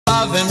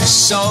love him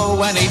so.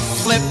 When he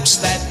flips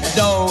that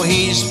dough,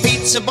 he's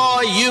Pizza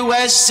Boy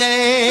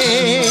USA.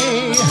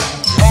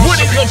 What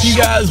is up, you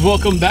guys?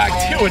 Welcome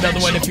back to another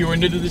one. If you are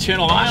new to the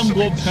channel, I am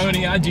Gold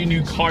Pony. I do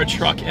new car,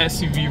 truck,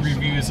 SUV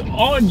reviews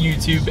on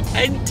YouTube,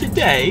 and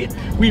today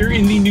we are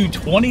in the new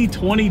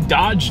 2020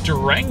 Dodge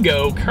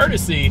Durango,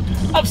 courtesy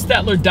of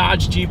Stettler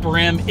Dodge Jeep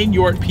Ram in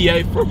York,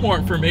 PA. For more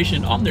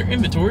information on their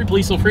inventory,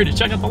 please feel free to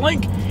check out the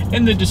link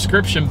in the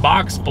description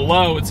box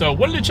below. And so,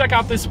 wanted to check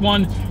out this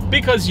one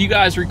because you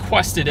guys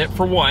requested it,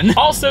 for one.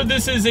 Also,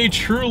 this is a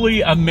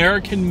truly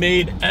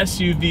American-made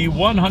SUV,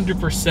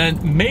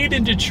 100% made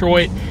in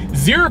Detroit.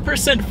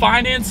 0%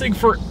 financing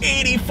for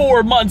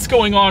 84 months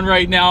going on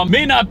right now.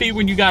 May not be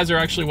when you guys are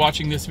actually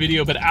watching this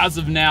video, but as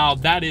of now,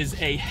 that is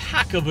a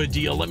heck of a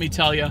deal, let me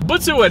tell you.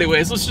 But so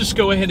anyways, let's just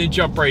go ahead and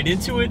jump right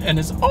into it. And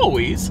as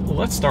always,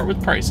 let's start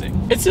with pricing.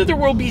 It said there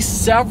will be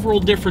several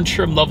different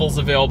trim levels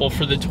available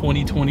for the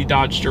 2020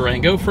 Dodge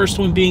Durango. First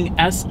one being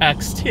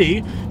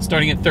SXT,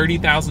 starting at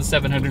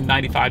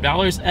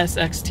 $30,795.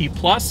 SXT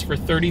Plus for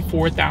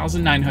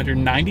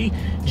 $34,990.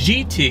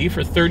 GT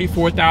for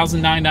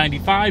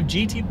 $34,995.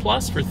 GT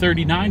Plus for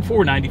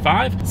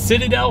 $39,495.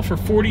 Citadel for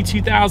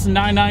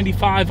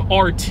 $42,995.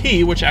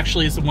 RT, which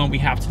actually is the one we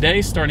have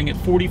today, starting at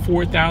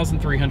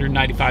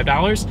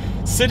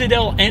 $44,395.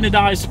 Citadel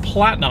Anodized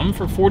Platinum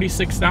for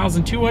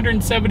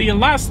 $46,270. And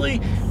lastly,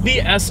 the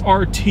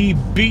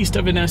SRT Beast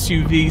of an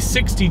SUV,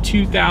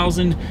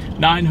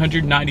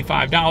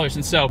 $62,995.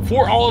 And so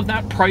for all of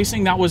that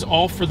pricing, that was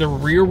all for the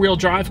rear-wheel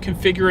drive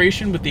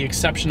configuration, with the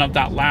exception of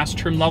that last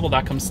trim level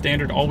that comes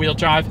standard all-wheel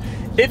drive.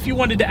 If you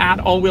wanted to add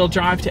all-wheel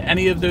drive to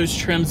any of those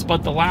trims,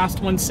 but the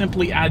last one,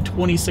 simply add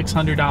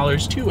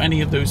 $2,600 to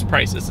any of those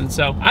prices. And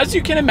so, as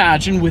you can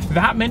imagine, with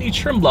that many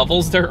trim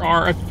levels, there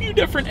are a few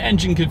different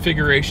engine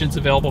configurations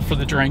available for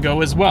the Durango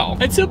as well.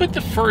 And so, but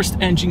the first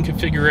engine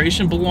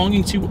configuration,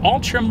 belonging to all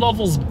trim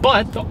levels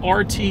but the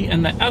RT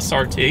and the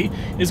SRT,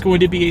 is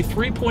going to be a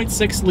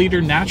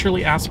 3.6-liter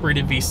naturally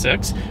aspirated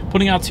V6,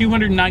 putting out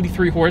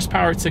 293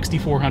 horsepower at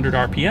 6,400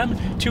 RPM,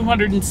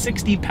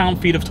 260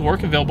 pound-feet of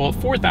torque, available at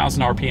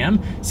 4,000 RPM,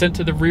 sent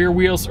to the rear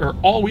wheels or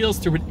all wheels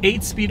through an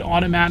 8-speed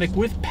automatic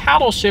with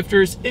paddle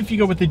shifters if you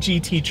go with the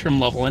GT trim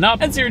level and up.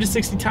 And 0 to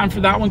 60 time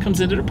for that one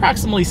comes in at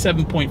approximately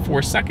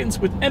 7.4 seconds,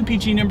 with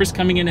MPG numbers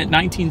coming in at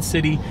 19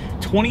 city,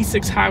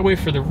 26 highway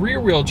for the rear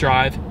wheel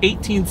drive,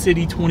 18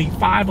 city,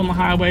 25 on the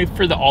highway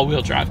for the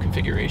all-wheel drive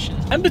configuration.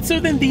 And but so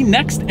then the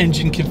next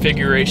engine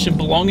configuration,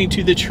 belonging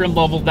to the trim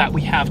level that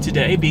we have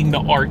today, being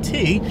the RT,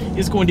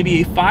 is going to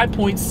be a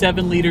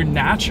 5.7-liter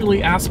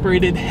naturally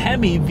aspirated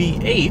Hemi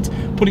V8,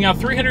 putting out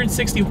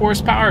 360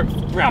 horsepower,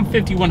 around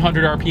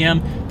 5,100 RPM,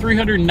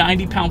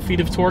 390 pound-feet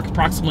of torque,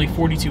 approximately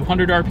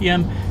 4,200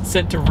 RPM,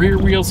 sent to rear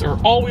wheels or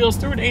all wheels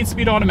through an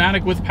 8-speed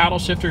automatic with paddle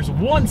shifters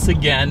once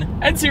again.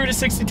 And 0 to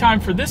 60 time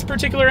for this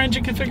particular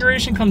engine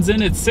configuration comes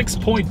in at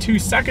 6.2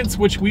 seconds,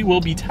 which we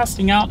will be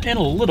testing out in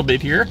a little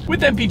bit here,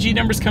 with MPG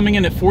numbers coming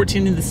in at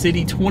 14 in the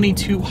city,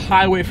 22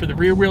 highway for the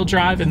rear wheel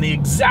drive, and the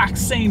exact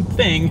same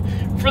thing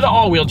for the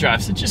all-wheel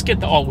drive. So just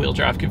get the all-wheel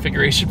drive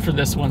configuration for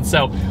this one.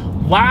 So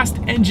last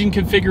engine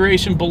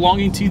configuration,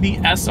 belonging to the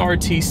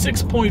SRT,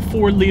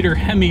 6.4-liter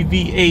Hemi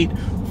V8,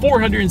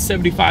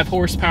 475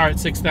 horsepower at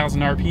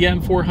 6,000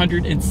 RPM,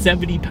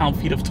 470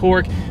 pound-feet of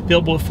torque,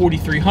 available at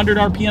 4,300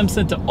 RPM,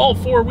 sent to all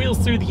four wheels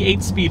through the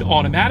 8-speed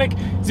automatic.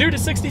 0 to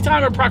 60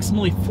 time,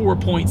 approximately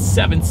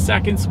 4.7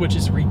 seconds, which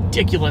is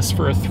ridiculous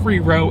for a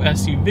 3-row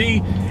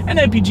SUV. And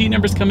MPG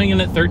numbers coming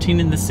in at 13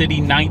 in the city,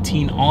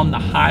 19 on the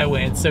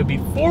highway. And so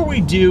before we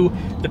do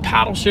the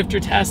paddle shifter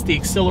test, the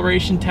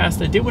acceleration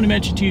test, I did want to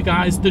mention to you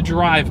guys the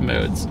drive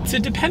modes. So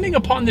depending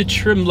upon the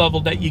trim level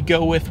that you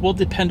go with will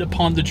depend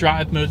upon the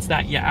drive modes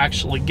that you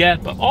actually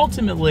get, but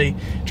ultimately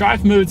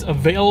drive modes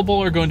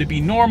available are going to be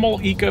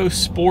normal, eco,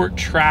 sport,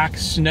 track,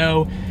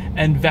 snow,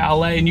 and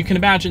valet. And you can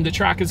imagine the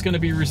track is going to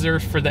be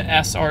reserved for the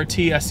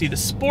SRT. I see the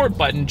sport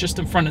button just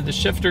in front of the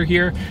shifter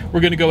here. We're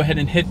going to go ahead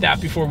and hit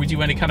that before we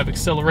do any kind of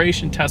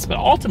acceleration test, but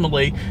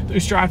ultimately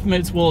those drive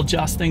modes will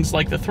adjust things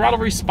like the throttle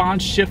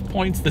response, shift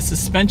points, the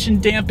suspension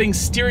damping,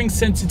 steering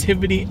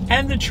sensitivity,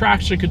 and the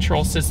traction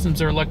control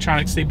systems or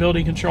electronic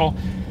stability control.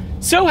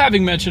 So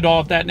having mentioned all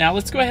of that, now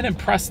let's go ahead and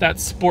press that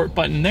sport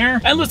button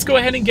there, and let's go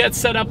ahead and get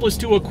set up. Let's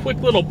do a quick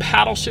little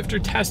paddle shifter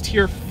test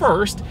here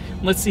first.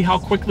 Let's see how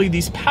quickly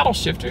these paddle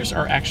shifters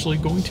are actually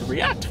going to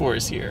react for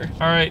us here.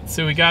 All right,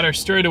 so we got our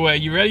straightaway.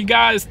 You ready,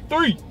 guys?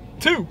 3,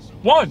 2,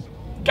 1,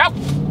 go.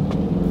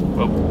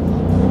 Whoa.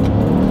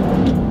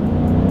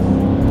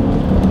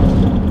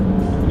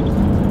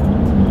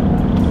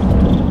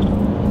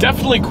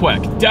 Definitely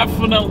quick,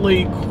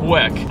 definitely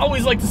quick. I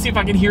always like to see if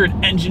I can hear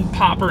an engine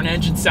pop or an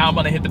engine sound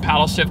when I hit the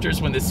paddle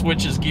shifters when it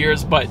switches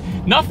gears, but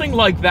nothing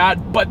like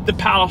that. But the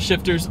paddle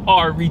shifters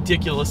are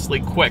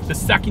ridiculously quick. The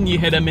second you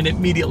hit them, it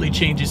immediately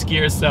changes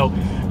gears. So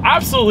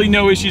absolutely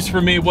no issues for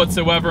me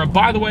whatsoever. And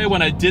by the way,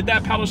 when I did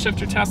that paddle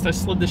shifter test, I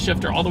slid the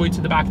shifter all the way to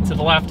the back and to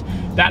the left.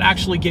 That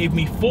actually gave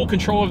me full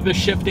control of the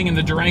shifting, and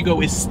the Durango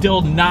is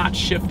still not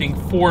shifting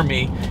for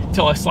me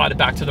until I slide it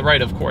back to the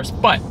right, of course.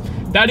 But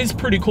that is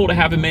pretty cool to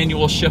have a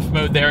manual shift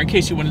mode there in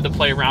case you wanted to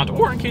play around,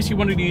 or in case you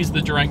wanted to use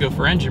the Durango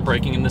for engine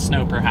braking in the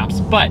snow perhaps.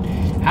 But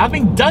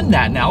having done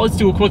that, now let's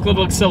do a quick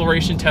little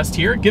acceleration test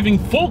here, giving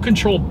full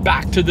control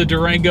back to the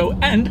Durango,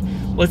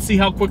 and let's see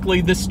how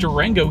quickly this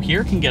Durango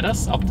here can get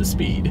us up to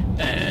speed.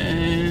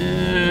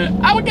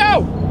 Out we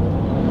go!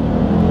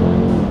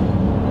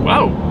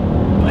 Whoa,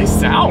 nice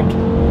sound.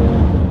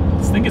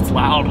 This thing gets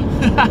loud.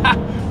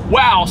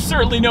 Wow,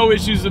 certainly no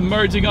issues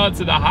emerging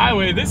onto the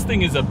highway. This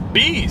thing is a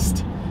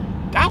beast.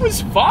 That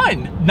was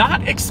fun.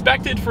 Not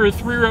expected for a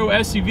 3-row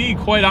SUV,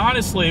 quite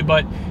honestly,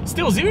 but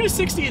still 0 to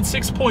 60 at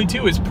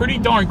 6.2 is pretty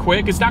darn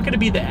quick. It's not going to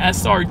be the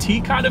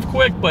SRT kind of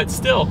quick, but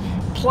still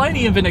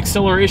plenty of an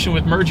acceleration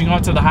with merging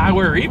onto the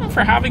highway, or even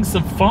for having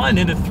some fun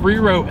in a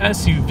 3-row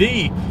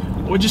SUV,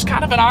 which is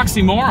kind of an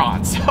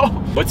oxymoron.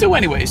 So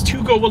anyways,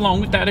 to go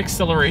along with that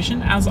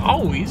acceleration, as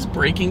always,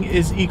 braking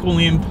is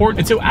equally important.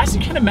 And so as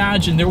you can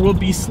imagine, there will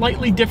be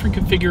slightly different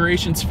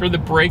configurations for the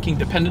braking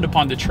dependent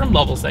upon the trim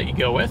levels that you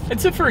go with. And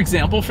so for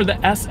example, for the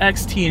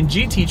SXT and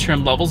GT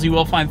trim levels, you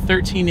will find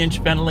 13-inch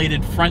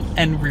ventilated front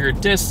and rear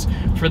discs.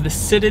 For the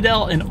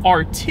Citadel and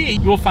RT,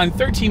 you will find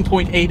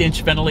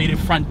 13.8-inch ventilated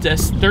front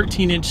discs,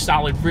 13-inch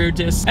solid rear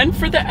discs. And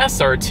for the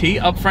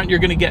SRT, up front, you're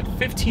gonna get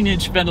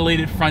 15-inch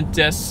ventilated front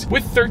discs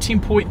with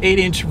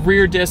 13.8-inch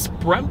rear disc.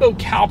 Brembo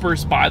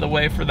calipers, by the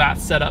way, for that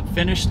setup,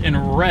 finished in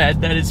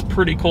red. That is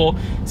pretty cool.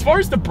 As far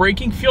as the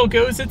braking feel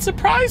goes, it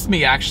surprised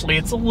me actually.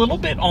 It's a little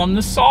bit on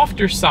the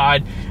softer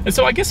side. And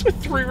so I guess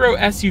with 3-row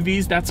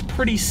SUVs, that's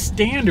pretty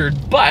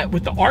standard. But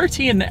with the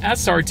RT and the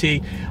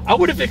SRT, I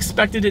would have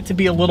expected it to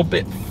be a little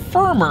bit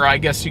firmer, I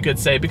guess you could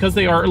say, because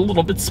they are a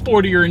little bit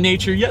sportier in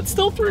nature, yet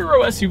still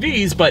 3-row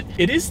SUVs, but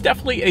it is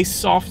definitely a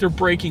softer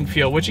braking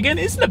feel, which again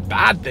isn't a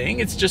bad thing.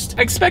 It's just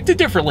expected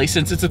differently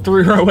since it's a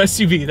 3-row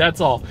SUV,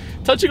 that's all.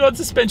 Touching on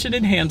suspension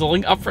and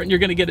handling, up front you're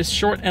going to get a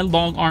short and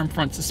long arm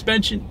front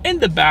suspension. In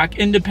the back,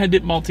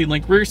 independent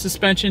multi-link rear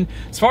suspension.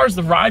 As far as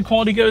the ride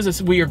quality goes,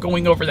 as we are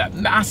going over that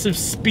massive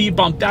speed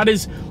bump, that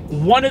is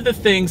one of the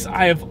things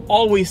I have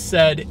always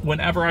said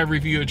whenever I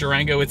review a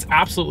Durango. It's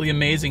absolutely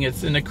amazing.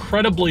 It's an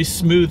incredibly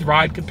smooth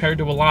ride compared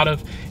to a lot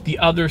of the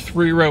other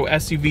 3-row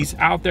SUVs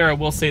out there, I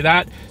will say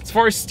that. As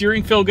far as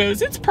steering feel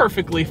goes, it's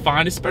perfectly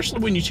fine, especially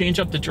when you change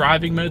up the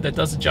driving mode. That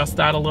does adjust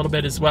that a little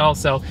bit as well.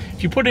 So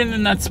if you put it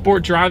in that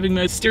sport driving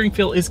mode, steering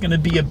feel is going to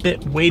be a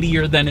bit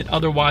weightier than it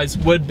otherwise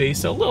would be.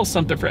 So a little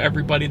something for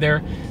everybody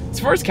there. As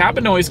far as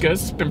cabin noise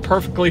goes, it's been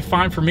perfectly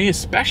fine for me,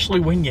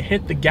 especially when you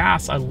hit the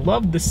gas. I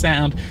love the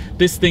sound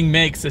this thing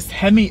makes, this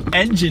Hemi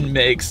engine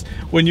makes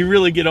when you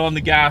really get on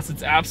the gas.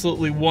 It's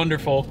absolutely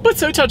wonderful. But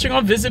so touching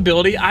on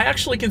visibility, I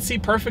actually can see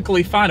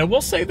perfectly fine. I will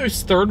say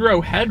those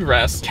 3rd-row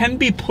headrests can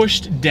be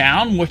pushed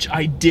down, which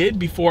I did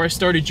before I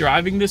started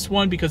driving this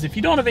one, because if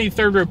you don't have any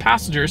 3rd-row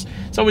passengers,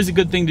 it's always a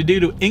good thing to do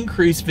to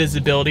increase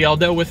visibility.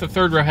 Although with the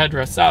 3rd-row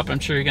headrests up, I'm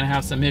sure you're going to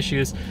have some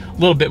issues, a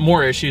little bit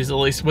more issues at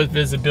least with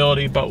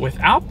visibility, but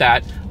without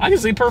that, I can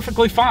see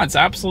perfectly fine. It's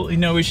absolutely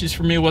no issues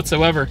for me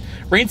whatsoever.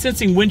 Rain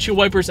sensing windshield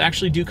wipers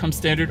actually do come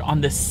standard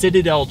on the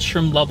Citadel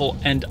trim level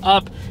and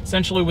up.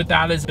 Essentially what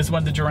that is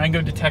when the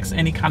Durango detects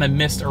any kind of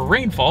mist or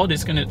rainfall, it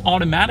is going to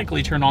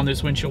automatically turn on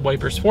those windshield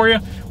wipers for you.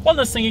 One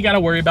less thing you got to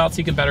worry about, so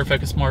you can better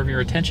focus more of your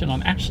attention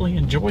on actually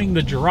enjoying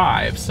the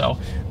drive. So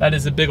that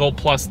is a big old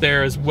plus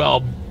there as well.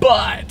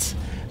 But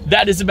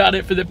that is about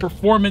it for the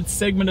performance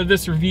segment of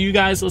this review,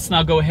 guys. Let's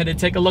now go ahead and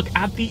take a look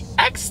at the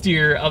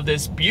exterior of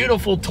this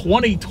beautiful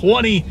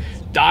 2020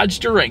 Dodge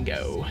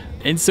Durango.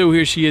 And so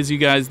here she is, you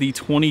guys, the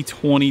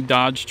 2020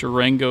 Dodge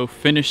Durango,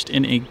 finished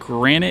in a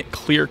granite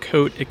clear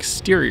coat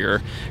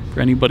exterior.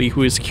 For anybody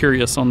who is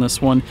curious on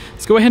this one,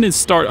 let's go ahead and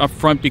start up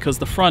front, because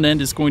the front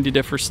end is going to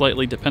differ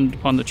slightly depending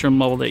upon the trim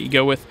level that you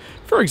go with.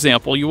 For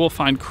example, you will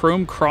find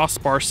chrome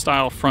crossbar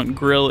style front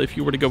grille if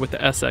you were to go with the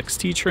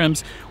SXT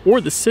trims,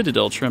 or the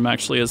Citadel trim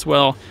actually as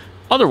well.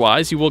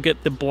 Otherwise, you will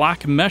get the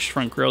black mesh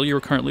front grille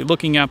you're currently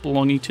looking at,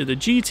 belonging to the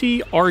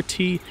GT,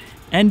 RT,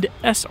 and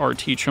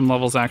SRT trim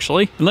levels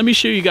actually. And let me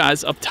show you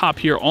guys up top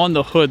here on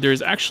the hood,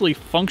 there's actually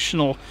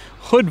functional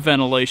hood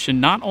ventilation,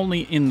 not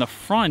only in the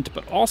front,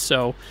 but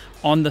also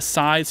on the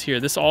sides here.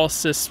 This all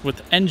assists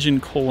with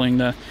engine cooling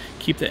to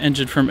keep the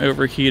engine from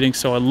overheating.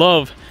 So I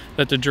love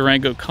that the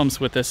Durango comes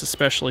with this,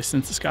 especially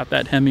since it's got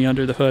that Hemi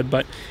under the hood.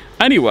 But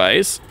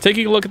anyways,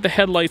 taking a look at the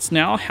headlights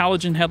now,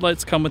 halogen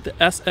headlights come with the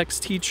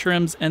SXT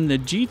trims and the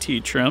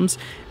GT trims.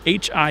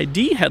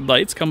 HID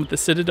headlights come with the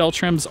Citadel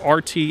trims,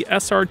 RT,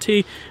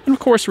 SRT, and of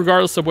course,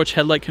 regardless of which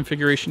headlight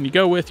configuration you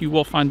go with, you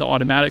will find the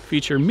automatic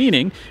feature,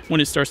 meaning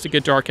when it starts to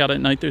get dark out at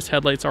night, those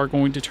headlights are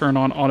going to turn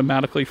on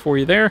automatically for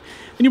you there.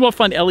 And you will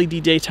find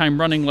LED daytime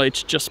running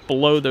lights just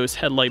below those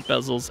headlight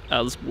bezels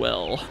as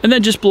well. And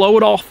then just below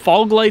it all,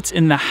 fog lights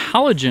in the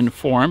halogen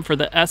form for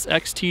the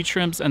SXT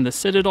trims and the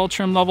Citadel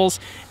trim levels,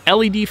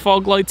 LED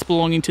fog lights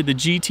belonging to the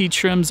GT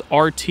trims,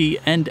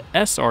 RT, and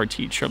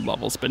SRT trim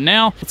levels. But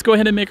now, let's go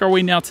ahead and make our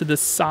way now to the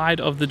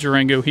side of the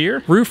Durango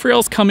here. Roof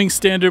rails coming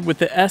standard with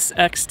the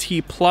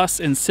SXT Plus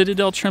and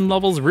Citadel trim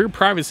levels. Rear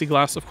privacy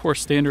glass, of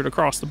course, standard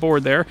across the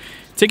board there.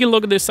 Taking a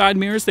look at the side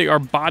mirrors, they are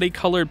body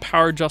colored,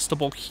 power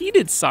adjustable,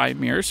 heated side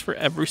mirrors for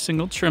every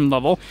single trim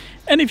level.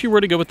 And if you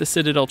were to go with the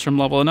Citadel trim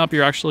level and up,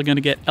 you're actually going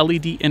to get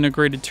LED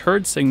integrated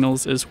turn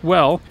signals as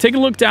well. Take a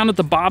look down at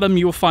the bottom,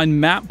 you will find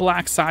matte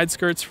black side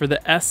skirts for the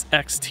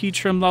SXT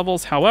trim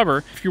levels.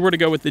 However, if you were to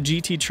go with the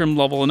GT trim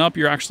level and up,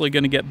 you're actually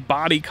going to get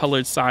body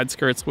colored side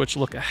skirts, which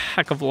look a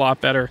heck of a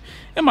lot better,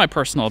 in my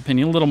personal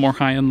opinion. A little more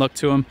high-end look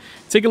to them.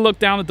 Take a look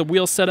down at the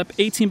wheel setup,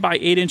 18 by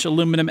 8 inch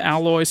aluminum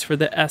alloys for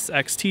the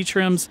SXT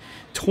trims,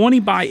 20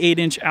 by 8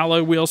 inch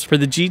alloy wheels for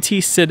the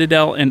GT,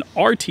 Citadel, and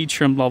RT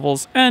trim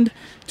levels, and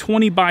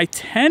 20 by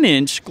 10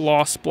 inch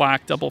gloss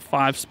black double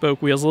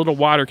 5-spoke wheels, a little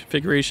wider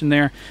configuration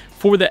there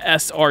for the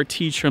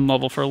SRT trim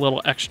level for a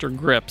little extra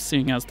grip,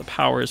 seeing as the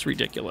power is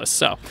ridiculous.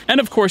 So, and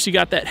of course you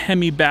got that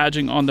Hemi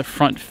badging on the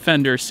front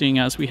fender, seeing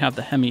as we have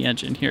the Hemi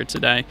engine here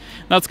today.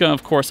 That's going to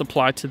of course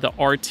apply to the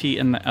RT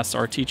and the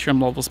SRT trim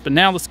levels. But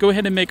now let's go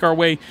ahead and make our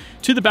way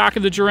to the back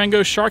of the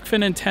Durango. Shark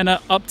fin antenna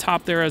up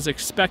top there as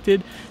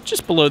expected.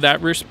 Just below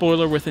that, rear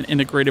spoiler with an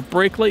integrated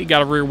brake light. You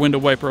got a rear window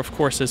wiper of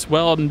course as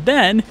well. And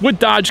then what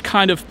Dodge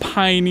kind of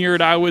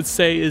pioneered, I would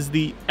say, is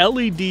the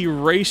LED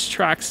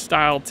racetrack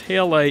style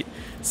taillight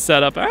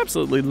setup. I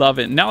absolutely love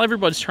it. Now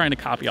everybody's trying to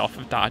copy off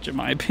of Dodge in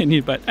my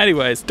opinion, but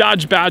anyways,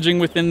 Dodge badging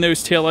within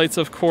those taillights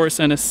of course,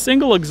 and a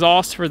single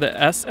exhaust for the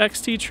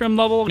SXT trim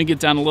level. Let me get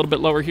down a little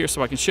bit lower here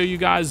so I can show you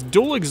guys.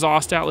 Dual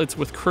exhaust outlets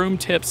with chrome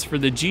tips for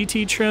the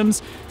GT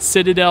trims,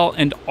 Citadel,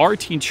 and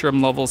RT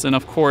trim levels, and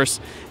of course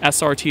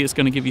SRT is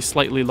going to give you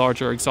slightly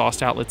larger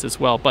exhaust outlets as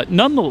well. But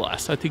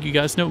nonetheless, I think you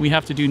guys know what we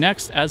have to do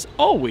next. As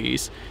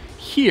always,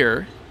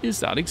 here is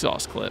that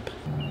exhaust clip.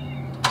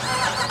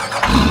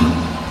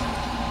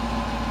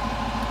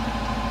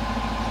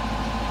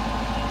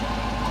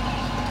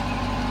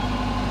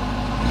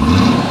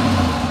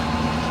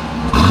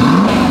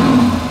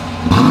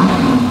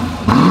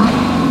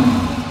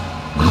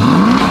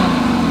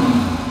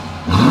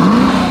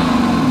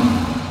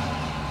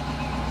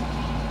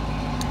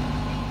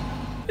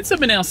 It's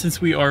been now since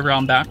we are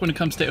around back. When it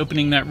comes to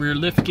opening that rear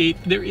lift gate,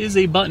 there is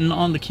a button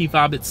on the key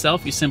fob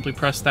itself. You simply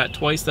press that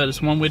twice. That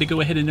is one way to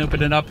go ahead and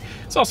open it up.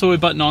 It's also a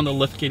button on the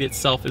lift gate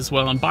itself as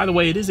well. And by the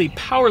way, it is a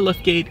power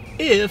lift gate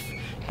if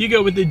you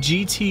go with the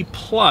GT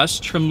Plus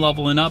trim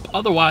level and up.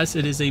 Otherwise,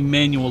 it is a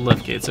manual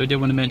lift gate. So I did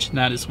want to mention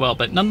that as well.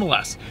 But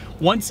nonetheless,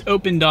 once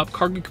opened up,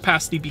 cargo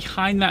capacity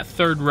behind that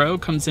third row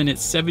comes in at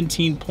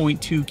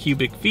 17.2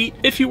 cubic feet.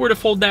 If you were to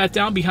fold that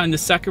down behind the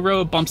second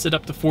row, it bumps it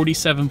up to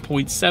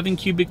 47.7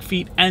 cubic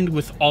feet, and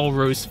with all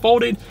rows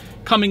folded,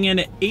 coming in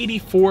at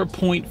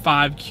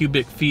 84.5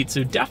 cubic feet.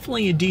 So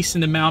definitely a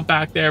decent amount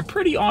back there.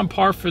 Pretty on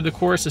par for the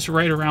course. It's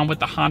right around what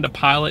the Honda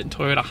Pilot and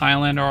Toyota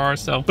Highlander are.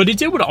 So, but it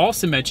did want to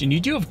also mention, you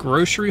do have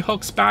grocery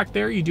hooks back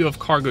there. You do have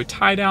cargo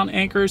tie-down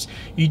anchors.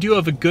 You do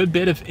have a good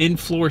bit of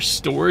in-floor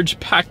storage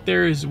back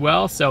there as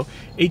well. So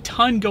a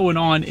ton going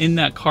on in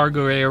that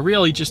cargo area.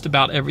 Really just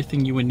about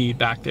everything you would need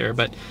back there.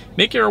 But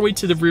making our way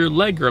to the rear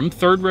legroom,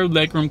 third row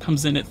legroom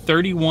comes in at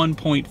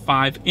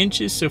 31.5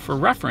 inches. So for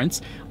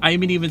reference, I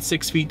am an even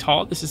 6 feet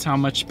tall. This is how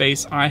much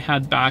space I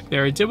had back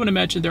there. I did want to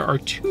mention there are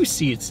 2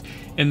 seats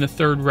in the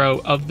third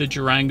row of the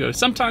Durango.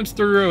 Sometimes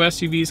 3-row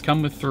SUVs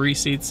come with 3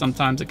 seats,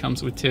 sometimes it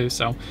comes with 2.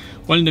 So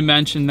wanted to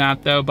mention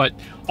that though. But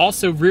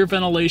also rear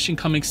ventilation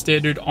coming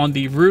standard on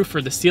the roof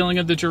or the ceiling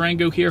of the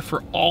Durango here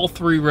for all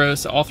 3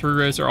 rows. So all 3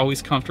 rows are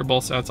always comfortable,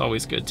 so that's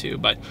always good too.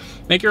 But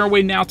making our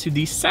way now to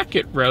the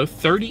second row,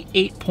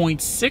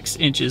 38.6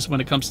 inches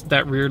when it comes to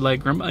that rear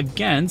legroom.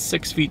 Again,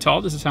 6 feet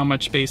tall. This is how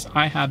much space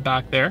I had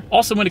back there.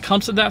 Also, when it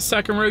comes to that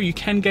second row, you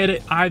can get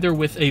it either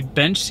with a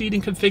bench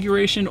seating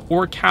configuration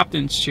or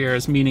captain's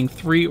chairs, meaning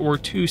 3 or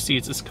 2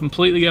 seats. It's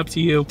completely up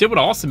to you. Did want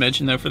to also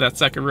mention though, for that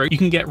second row, you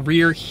can get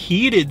rear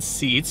heated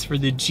seats for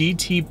the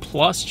GT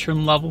Plus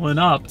trim level and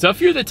up. So if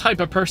you're the type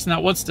of person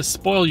that wants to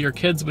spoil your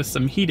kids with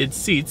some heated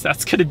seats,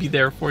 that's going to be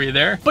there for you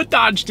there. But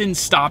Dodge didn't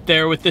stop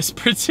there with this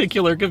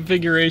particular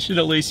configuration.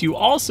 At least you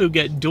also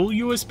get dual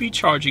USB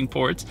charging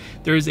ports.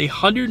 There is a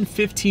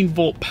 115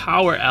 volt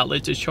power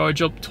outlet to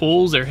charge up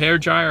tools or hair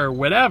dryer or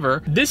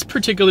whatever. This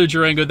particular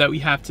Durango that we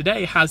have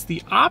today has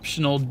the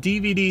optional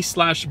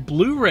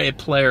DVD/Blu-ray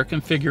player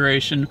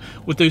configuration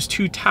with those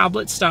 2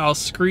 tablet style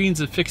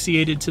screens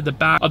asphyxiated to the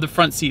back of the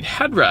front seat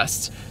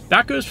headrests.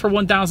 That goes for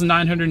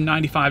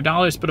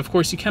 $1,995, but of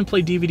course you can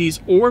play DVDs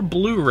or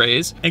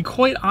Blu-rays, and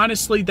quite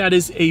honestly, that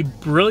is a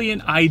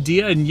brilliant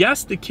idea. And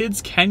yes, the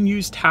kids can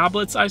use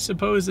tablets, I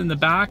suppose, in the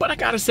back, but I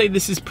gotta say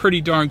this is pretty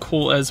darn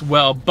cool as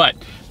well. But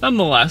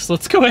nonetheless,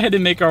 let's go ahead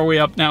and make our way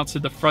up now to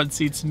the front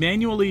seats.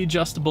 Manually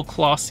adjustable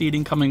cloth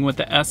seating coming with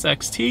the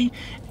SXT,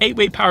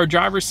 8-way power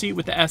driver's seat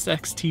with the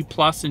SXT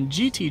Plus and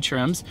GT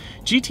trims.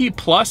 GT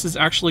Plus is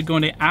actually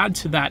going to add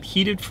to that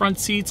heated front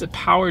seats, a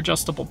power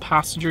adjustable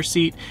passenger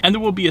seat, and there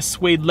will be a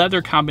suede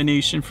leather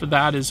combination for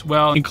that as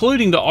well,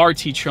 including the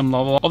RT trim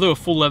level, although a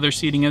full leather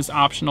seating is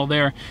optional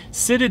there.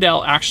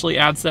 Citadel actually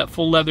adds that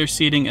full leather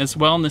seating as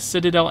well, and the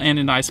Citadel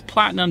Anodized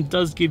Platinum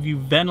does give you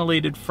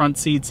ventilated front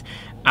seats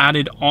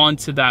added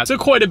onto that. So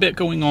quite a bit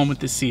going on with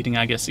the seating,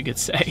 I guess you could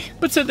say.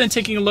 But so then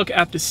taking a look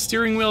at the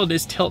steering wheel, it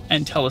is tilt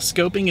and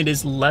telescoping. It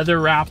is leather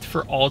wrapped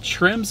for all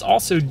trims.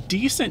 Also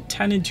decent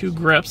 10-2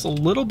 grips, a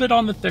little bit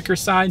on the thicker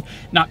side,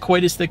 not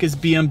quite as thick as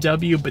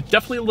BMW, but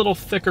definitely a little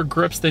thicker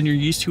grips than you're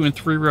used to in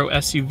 3-row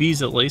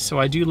SUVs at least. So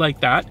I do like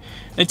that.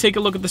 And take a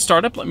look at the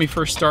startup. Let me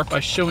first start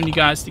by showing you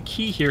guys the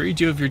key here. You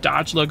do have your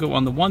Dodge logo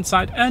on the one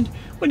side, and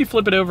when you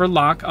flip it over,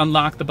 lock,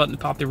 unlock the button to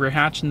pop the rear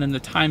hatch, and then the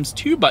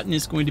 ×2 button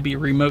is going to be a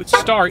remote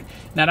start.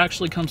 And that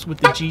actually comes with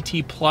the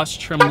GT Plus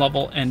trim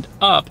level and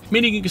up,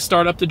 meaning you can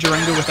start up the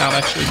Durango without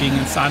actually being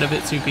inside of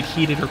it, so you could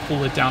heat it or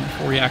cool it down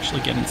before you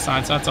actually get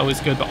inside. So that's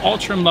always good. But all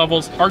trim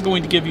levels are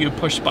going to give you a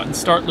push button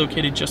start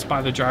located just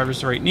by the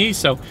driver's right knee.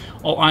 So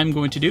all I'm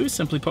going to do is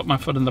simply put my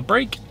foot on the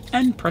brake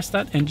and press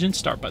that engine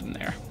start button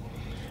there.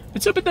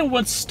 And so, but then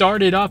once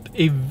started up,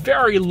 a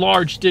very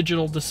large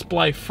digital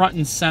display front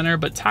and center,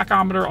 but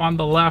tachometer on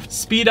the left,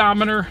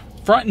 speedometer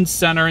front and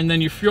center, and then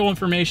your fuel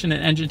information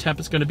and engine temp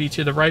is going to be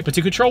to the right. But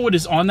to control what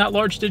is on that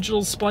large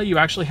digital display, you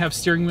actually have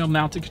steering wheel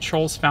mounted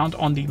controls found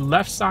on the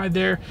left side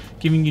there,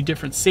 giving you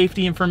different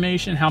safety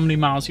information, how many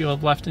miles you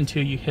have left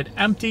until you hit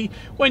empty,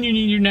 when you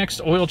need your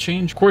next oil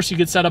change. Of course, you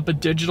could set up a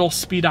digital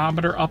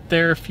speedometer up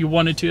there if you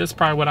wanted to. That's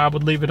probably what I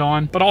would leave it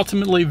on, but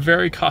ultimately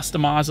very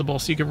customizable,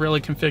 so you could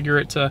really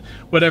configure it to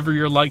whatever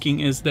your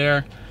liking is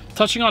there.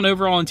 Touching on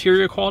overall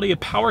interior quality, a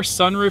power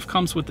sunroof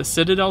comes with the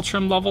Citadel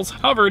trim levels.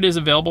 However, it is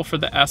available for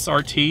the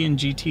SRT and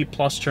GT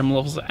Plus trim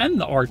levels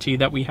and the RT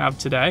that we have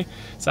today.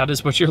 So that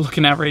is what you're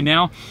looking at right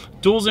now.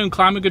 Dual zone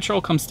climate control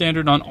comes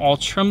standard on all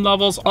trim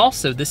levels.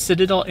 Also, the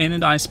Citadel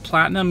Anodized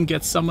Platinum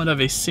gets somewhat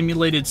of a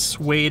simulated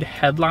suede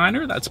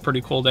headliner. That's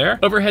pretty cool there.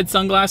 Overhead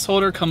sunglass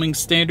holder coming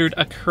standard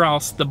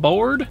across the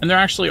board. And there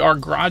actually are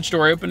garage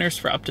door openers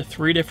for up to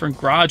 3 different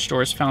garage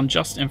doors found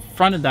just in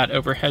front of that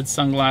overhead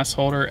sunglass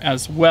holder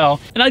as well.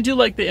 And I do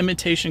like the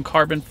imitation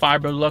carbon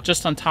fiber look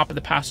just on top of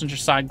the passenger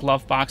side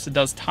glove box. It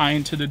does tie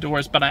into the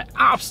doors, but I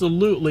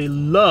absolutely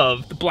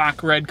love the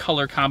black-red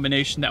color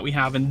combination that we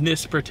have in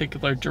this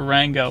particular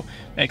Durango.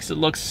 Makes it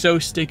look so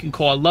stinking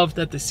cool. I love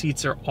that the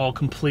seats are all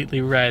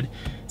completely red.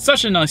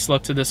 Such a nice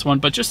look to this one.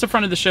 But just in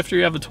front of the shifter,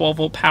 you have a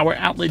 12-volt power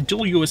outlet,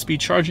 dual USB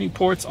charging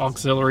ports,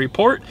 auxiliary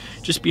port.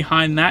 Just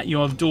behind that, you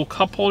have dual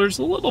cup holders,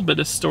 a little bit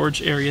of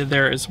storage area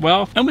there as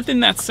well. And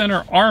within that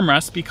center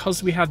armrest,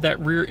 because we have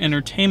that rear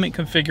entertainment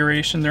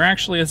configuration, there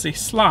actually is a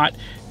slot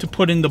to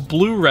put in the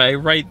Blu-ray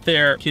right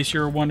there, in case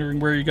you're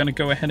wondering where you're going to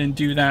go ahead and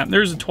do that. And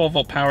there's a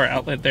 12-volt power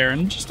outlet there,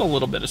 and just a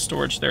little bit of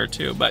storage there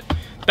too. But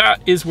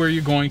that is where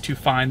you're going to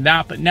find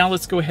that. But now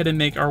let's go ahead and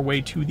make our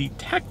way to the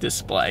tech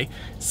display.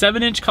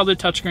 7-inch color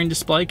touchscreen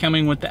display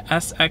coming with the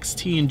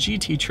SXT and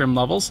GT trim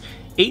levels.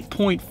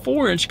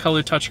 8.4-inch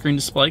color touchscreen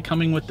display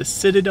coming with the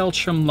Citadel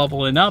trim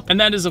level and up.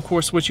 And that is, of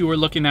course, what you are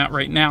looking at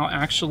right now.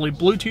 Actually,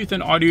 Bluetooth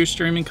and audio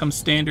streaming comes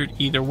standard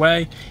either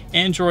way.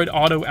 Android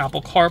Auto,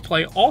 Apple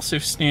CarPlay also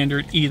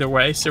standard either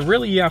way. So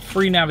really, you have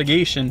free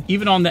navigation,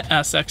 even on the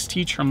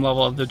SXT trim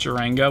level of the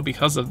Durango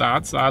because of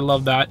that. So I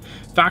love that.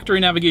 Factory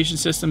navigation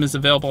system is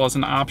available as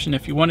an option.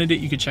 If you wanted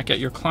it, you could check out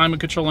your climate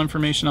control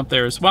information up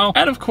there as well.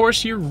 And of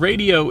course, your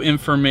radio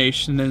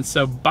information. And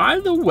so, by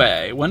the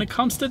way, when it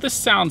comes to the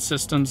sound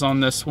systems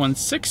on this one,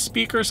 6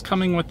 speakers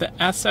coming with the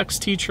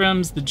SXT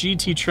trims, the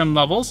GT trim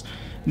levels,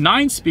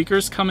 9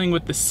 speakers coming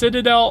with the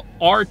Citadel,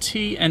 RT,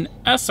 and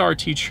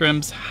SRT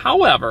trims.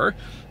 However,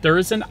 there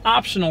is an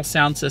optional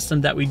sound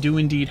system that we do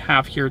indeed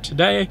have here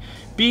today,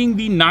 being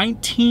the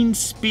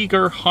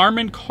 19-speaker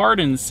Harman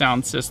Kardon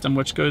sound system,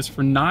 which goes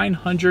for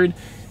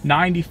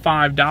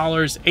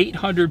 $995,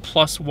 800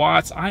 plus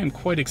watts. I am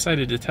quite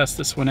excited to test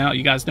this one out.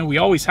 You guys know we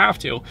always have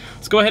to.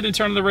 Let's go ahead and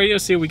turn on the radio,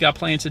 see what we got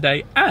playing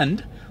today,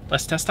 and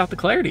let's test out the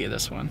clarity of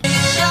this one.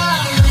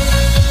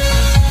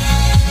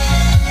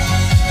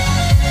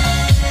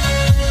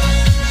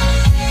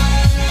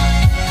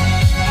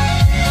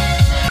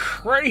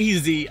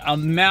 Crazy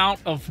amount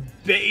of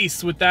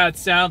bass with that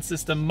sound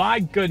system. My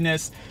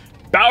goodness.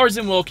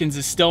 Bowers & Wilkins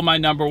is still my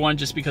 #1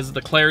 just because of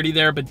the clarity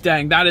there, but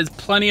dang, that is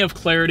plenty of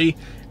clarity.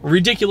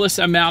 Ridiculous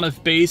amount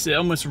of bass. It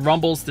almost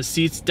rumbles the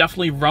seats,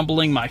 definitely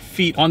rumbling my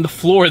feet on the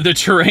floor of the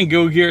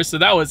Durango here. So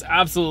that was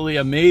absolutely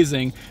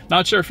amazing.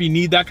 Not sure if you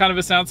need that kind of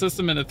a sound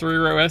system in a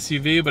 3-row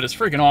SUV, but it's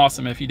freaking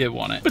awesome if you did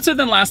want it. But so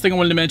then last thing I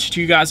wanted to mention to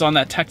you guys on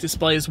that tech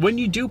display is when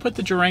you do put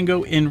the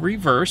Durango in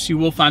reverse, you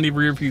will find a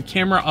rear view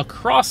camera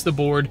across the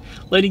board,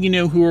 letting you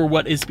know who or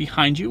what is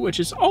behind you, which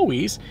is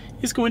always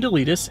is going to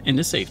lead us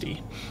into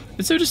safety.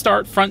 And so to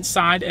start, front,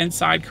 side, and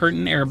side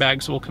curtain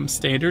airbags will come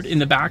standard. In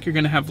the back, you're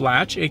going to have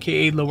latch,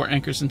 aka lower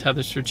anchors and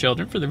tethers for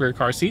children for the rear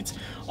car seats.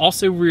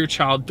 Also rear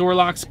child door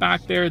locks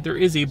back there. There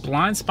is a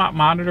blind spot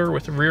monitor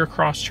with a rear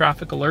cross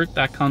traffic alert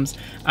that comes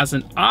as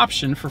an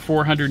option for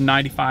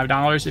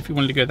 $495 if you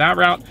wanted to go that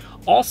route.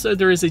 Also,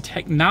 there is a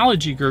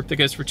technology group that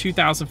goes for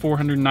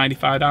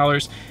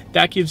 $2,495.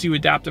 That gives you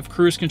adaptive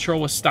cruise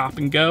control with stop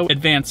and go,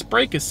 advanced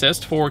brake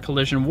assist, forward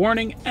collision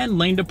warning, and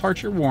lane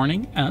departure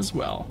warning as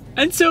well.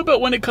 And so,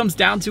 but when it comes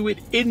down to it,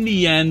 in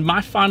the end,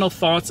 my final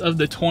thoughts of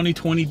the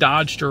 2020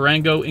 Dodge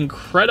Durango: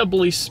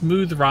 incredibly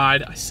smooth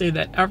ride. I say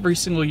that every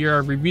single year I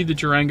review the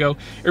Durango.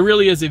 It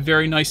really is a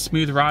very nice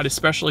smooth ride,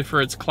 especially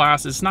for its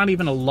class. It's not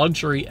even a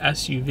luxury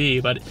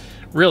SUV, but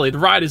really the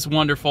ride is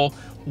wonderful.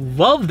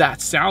 Love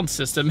that sound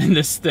system in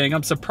this thing.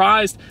 I'm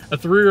surprised a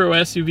 3-row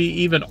SUV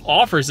even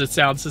offers a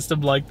sound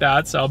system like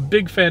that, so I'm a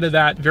big fan of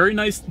that. Very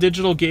nice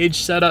digital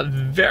gauge setup,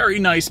 very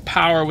nice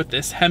power with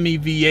this Hemi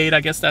V8.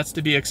 I guess that's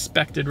to be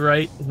expected,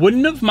 right?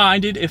 Wouldn't have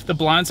minded if the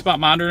blind spot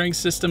monitoring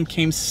system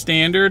came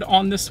standard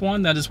on this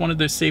one. That is one of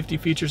those safety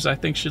features I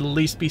think should at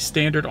least be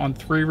standard on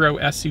 3-row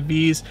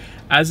SUVs,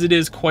 as it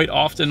is quite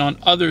often on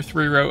other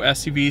 3-row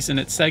SUVs in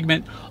its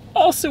segment.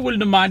 Also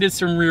wouldn't have minded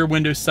some rear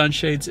window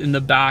sunshades in the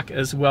back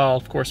as well.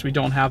 Of course, we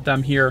don't have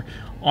them here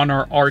on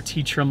our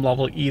RT trim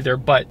level either,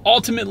 but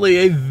ultimately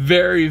a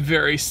very,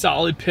 very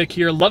solid pick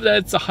here. Love that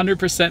it's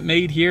 100%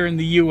 made here in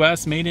the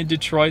US, made in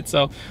Detroit,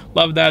 so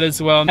love that as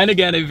well. And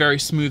again, a very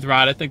smooth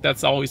ride. I think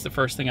that's always the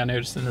first thing I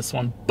noticed in this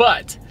one.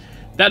 But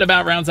that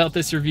about rounds out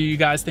this review, you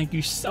guys. Thank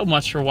you so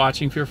much for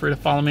watching. Feel free to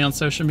follow me on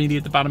social media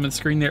at the bottom of the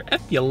screen there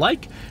if you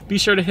like. Be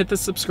sure to hit the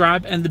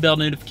subscribe and the bell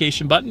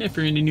notification button if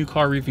you're into new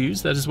car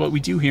reviews. That is what we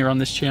do here on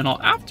this channel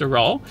after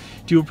all.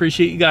 Do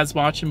appreciate you guys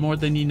watching more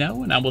than you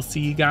know, and I will see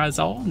you guys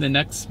all in the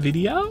next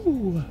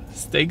video.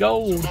 Stay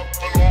gold.